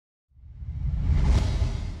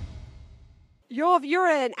You're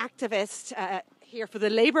an activist here for the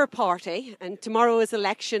Labour Party, and tomorrow is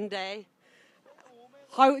election day.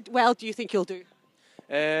 How well do you think you'll do?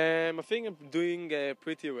 I think I'm doing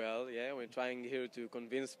pretty well. Yeah, we're trying here to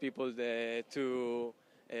convince people to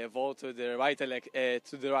vote to the right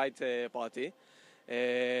party.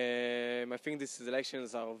 I think these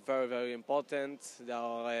elections are very, very important. They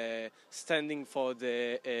are standing for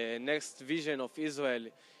the next vision of Israel,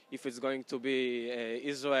 if it's going to be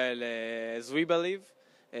Israel as we believe,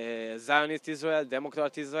 Zionist Israel,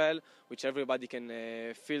 Democrat Israel, which everybody can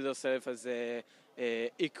feel themselves as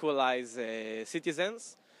equalized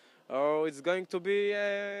citizens, or it's going to be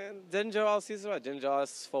dangerous Israel,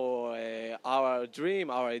 dangerous for our dream,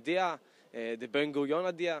 our idea, the Ben Gurion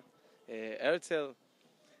idea, Herzl,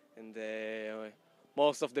 and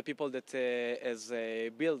most of the people that has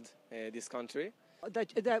built this country.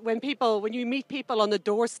 When you meet people on the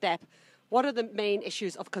doorstep, what are the main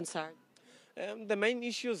issues of concern? The main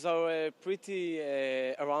issues are pretty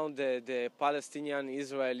around the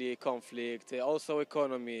Palestinian-Israeli conflict, also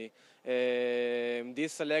economy.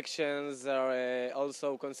 These elections are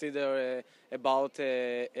also considered about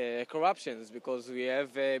corruptions, because we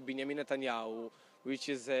have Benjamin Netanyahu, which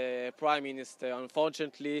is prime minister.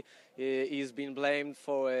 Unfortunately, he's been blamed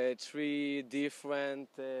for three different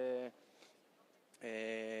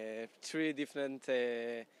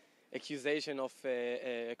accusation of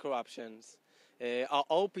corruptions. I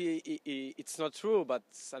hope it's not true, but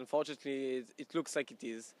unfortunately it looks like it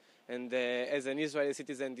is. And as an Israeli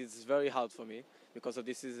citizen, it's very hard for me, because of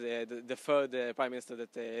this is the third prime minister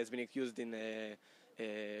that has been accused in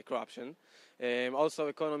corruption. Also,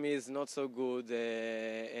 economy is not so good.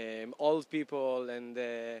 Old people and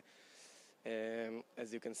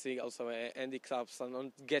as you can see, also handicaps are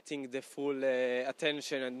not getting the full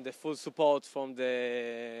attention and the full support from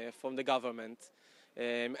the government.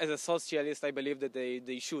 As a socialist, I believe that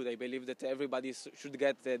they should. I believe that everybody should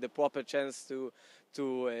get the proper chance to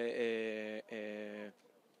do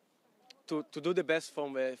the best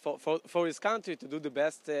for his country, to do the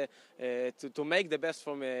best, to make the best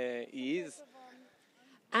from he is.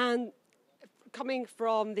 And coming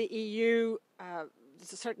from the EU,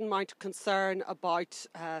 there's a certain amount of concern about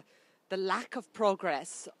the lack of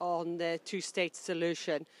progress on the two-state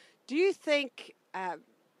solution. Do you think that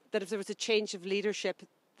if there was a change of leadership,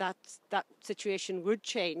 that situation would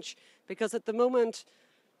change? Because at the moment,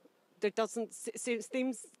 there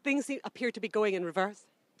things appear to be going in reverse.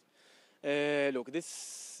 Look,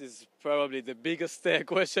 this is probably the biggest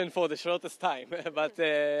question for the shortest time, but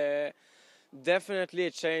definitely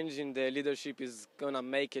a change in the leadership is going to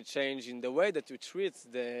make a change in the way that we treat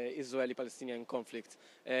the Israeli-Palestinian conflict.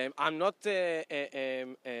 I'm not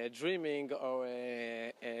dreaming or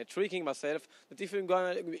tricking myself that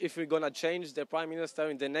if we're gonna change the prime minister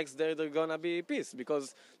in the next day, there's gonna be peace,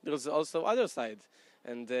 because there's also other side,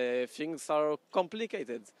 and things are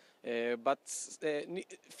complicated. But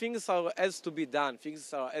things are as to be done,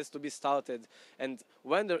 things are as to be started, and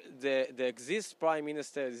when the exist prime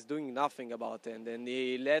minister is doing nothing about it, and then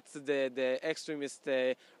he lets the extremist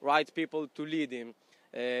right people to lead him,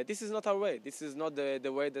 this is not our way. This is not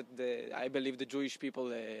the way that I believe the Jewish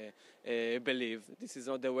people believe. This is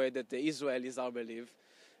not the way that the Israelis are believe,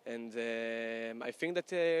 and I think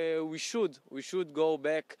that we should go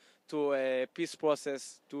back to a peace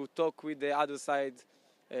process, to talk with the other side.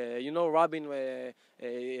 Yitzhak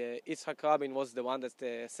Rabin was the one that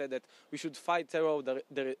said that we should fight terror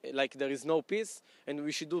like there is no peace, and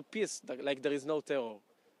we should do peace like there is no terror.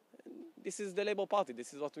 This is the Labour Party.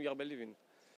 This is what we are believing.